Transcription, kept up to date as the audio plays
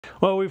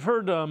Well, we've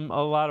heard a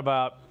lot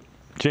about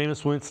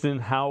Jameis Winston,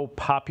 how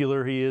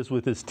popular he is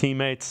with his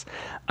teammates.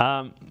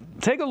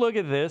 Take a look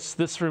at this.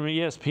 This from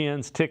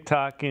ESPN's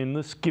TikTok, and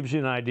this gives you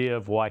an idea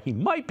of why he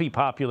might be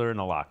popular in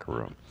the locker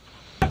room.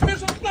 Fish,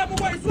 slap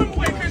away, swim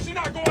away, fish. You're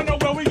not going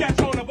nowhere. We got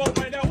you on the boat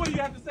right now. What do you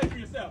have to say for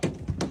yourself?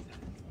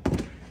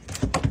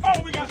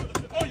 Oh,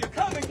 your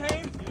cousin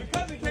came. Your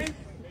cousin came.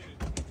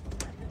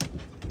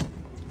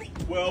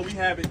 Well, we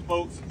have it,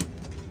 folks.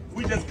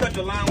 We just cut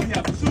the line. We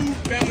have 2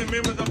 family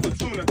members of the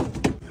tuna.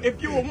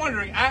 If you were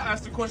wondering, I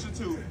asked the question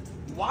too.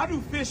 Why do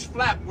fish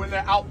flap when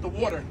they're out the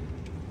water?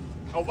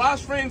 A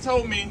wise friend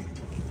told me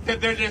that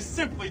they're just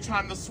simply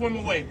trying to swim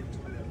away.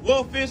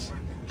 Well, fish,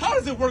 how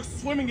does it work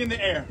swimming in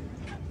the air?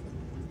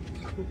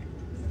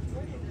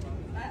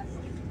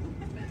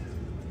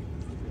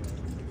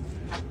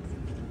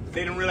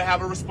 They didn't really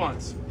have a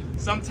response.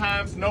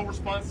 Sometimes no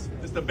response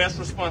is the best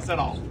response at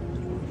all.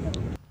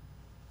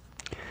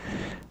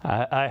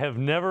 I have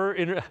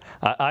never,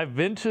 I've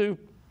been to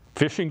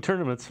fishing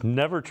tournaments,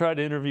 never tried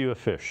to interview a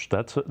fish.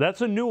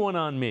 That's a new one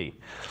on me.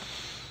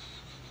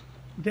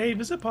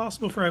 Dave, is it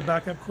possible for a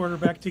backup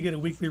quarterback to get a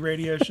weekly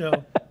radio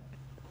show?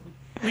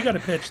 We got to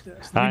pitch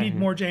this. We need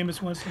more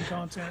Jameis Winston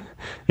content.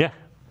 Yeah.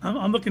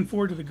 I'm looking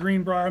forward to the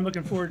Greenbrier. I'm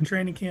looking forward to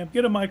training camp.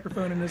 Get a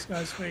microphone in this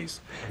guy's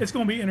face. It's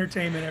going to be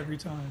entertainment every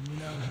time. You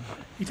know,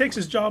 he takes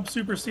his job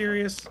super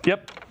serious.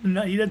 Yep.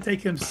 No, he doesn't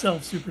take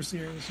himself super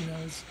serious. You know,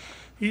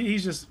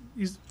 he's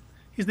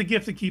the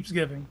gift that keeps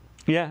giving.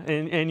 Yeah,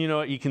 and you know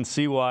what? You can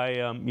see why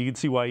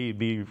he'd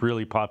be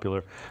really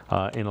popular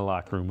in a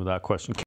locker room without question.